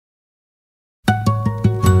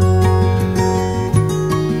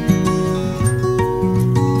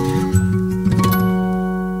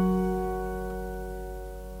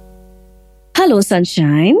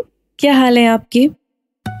Sunshine, क्या हाल है आपके?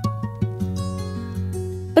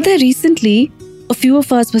 पता है, recently a few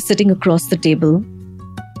of us were sitting across the table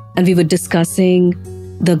and we were discussing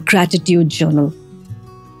the gratitude journal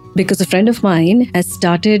because a friend of mine has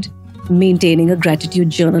started maintaining a gratitude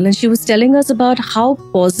journal and she was telling us about how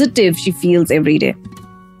positive she feels every day.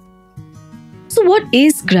 So what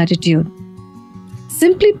is gratitude?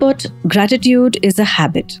 Simply put, gratitude is a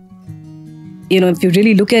habit. If you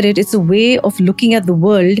really look at it, it's a way of looking at the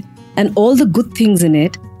world and all the good things in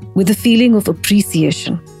it with a feeling of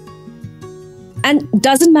appreciation. And it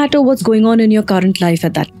doesn't matter what's going on in your current life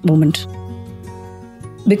at that moment.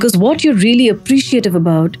 Because what you're really appreciative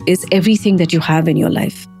about is everything that you have in your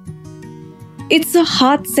life. It's a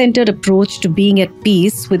heart-centered approach to being at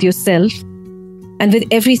peace with yourself and with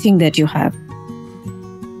everything that you have.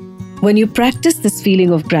 When you practice this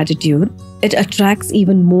feeling of gratitude, it attracts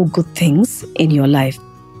even more good things in your life.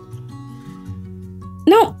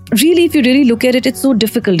 Now, really, if you really look at it, it's so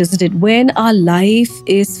difficult, isn't it? When our life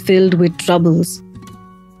is filled with troubles,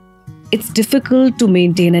 it's difficult to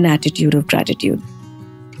maintain an attitude of gratitude.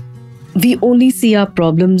 We only see our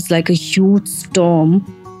problems like a huge storm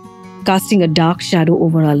casting a dark shadow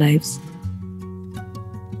over our lives.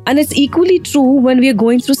 And it's equally true when we are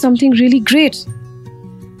going through something really great.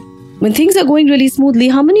 When things are going really smoothly,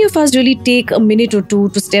 how many of us really take a minute or two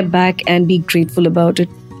to step back and be grateful about it?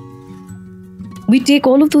 We take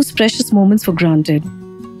all of those precious moments for granted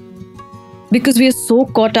because we are so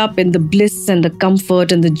caught up in the bliss and the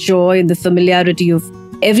comfort and the joy and the familiarity of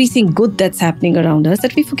everything good that's happening around us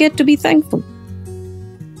that we forget to be thankful.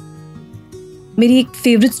 मेरी एक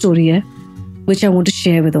favorite story है, which I want to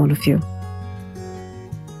share with all of you.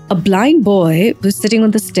 A blind boy was sitting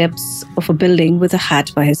on the steps of a building with a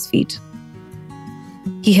hat by his feet.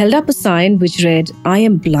 He held up a sign which read, "I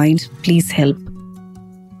am blind, please help."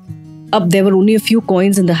 There were only a few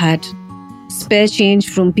coins in the hat, spare change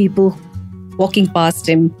from people walking past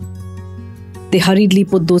him. They hurriedly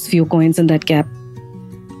put those few coins in that cap.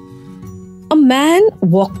 A man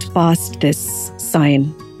walked past this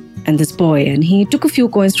sign and this boy, and he took a few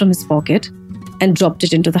coins from his pocket and dropped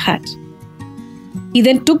it into the hat. He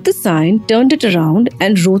then took the sign, turned it around,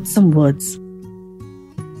 and wrote some words.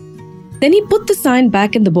 Then he put the sign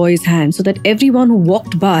back in the boy's hand so that everyone who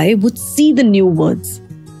walked by would see the new words.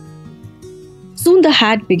 Soon the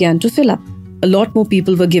hat began to fill up. A lot more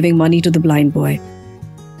people were giving money to the blind boy.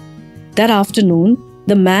 That afternoon,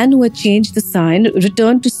 the man who had changed the sign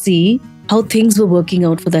returned to see how things were working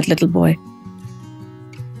out for that little boy.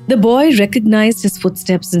 The boy recognized his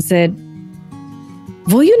footsteps and said,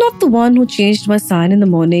 "Were you not the one who changed my sign in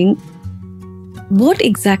the morning? What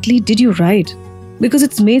exactly did you write? Because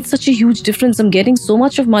it's made such a huge difference. I'm getting so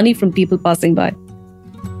much of money from people passing by."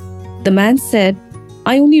 The man said,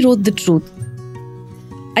 "I only wrote the truth.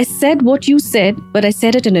 I said what you said, but I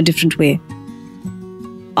said it in a different way.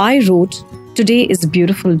 I wrote, 'Today is a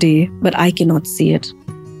beautiful day, but I cannot see it.'"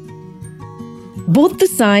 Both the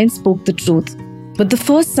signs spoke the truth, but the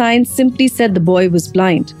first sign simply said the boy was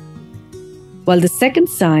blind, while the second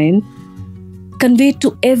sign conveyed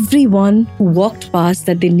to everyone who walked past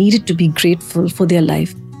that they needed to be grateful for their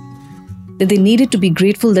life, that they needed to be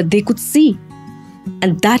grateful that they could see,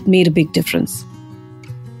 and that made a big difference.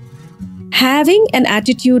 Having an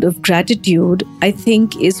attitude of gratitude, I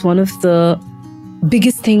think, is one of the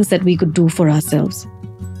biggest things that we could do for ourselves.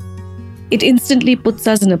 It instantly puts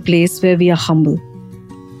us in a place where we are humble.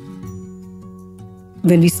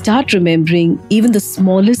 When we start remembering even the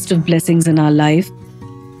smallest of blessings in our life,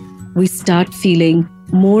 we start feeling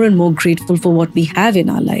more and more grateful for what we have in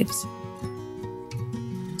our lives.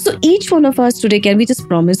 So each one of us today, can we just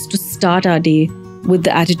promise to start our day with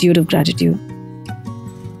the attitude of gratitude?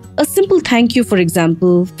 A simple thank you, for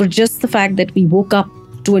example, for just the fact that we woke up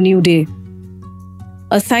to a new day.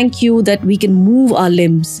 A thank you that we can move our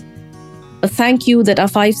limbs. A thank you that our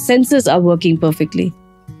 5 senses are working perfectly.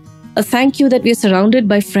 A thank you that we are surrounded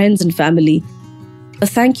by friends and family. A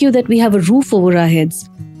thank you that we have a roof over our heads.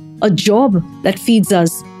 A job that feeds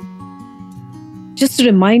us. Just a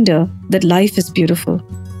reminder that life is beautiful.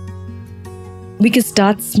 We can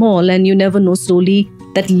start small, and you never know, slowly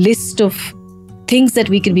that list of things that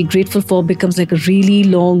we can be grateful for becomes like a really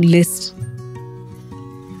long list.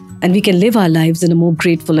 And we can live our lives in a more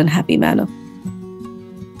grateful and happy manner.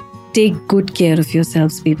 Take good care of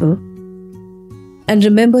yourselves, people. And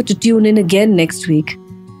remember to tune in again next week.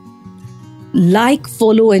 Like,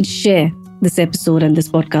 follow, and share this episode and this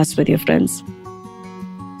podcast with your friends.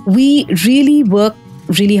 We really work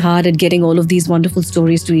really hard at getting all of these wonderful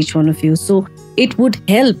stories to each one of you. So it would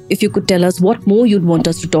help if you could tell us what more you'd want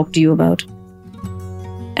us to talk to you about.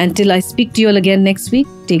 Until I speak to you all again next week,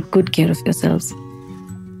 take good care of yourselves.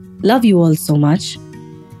 Love you all so much.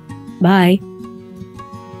 Bye.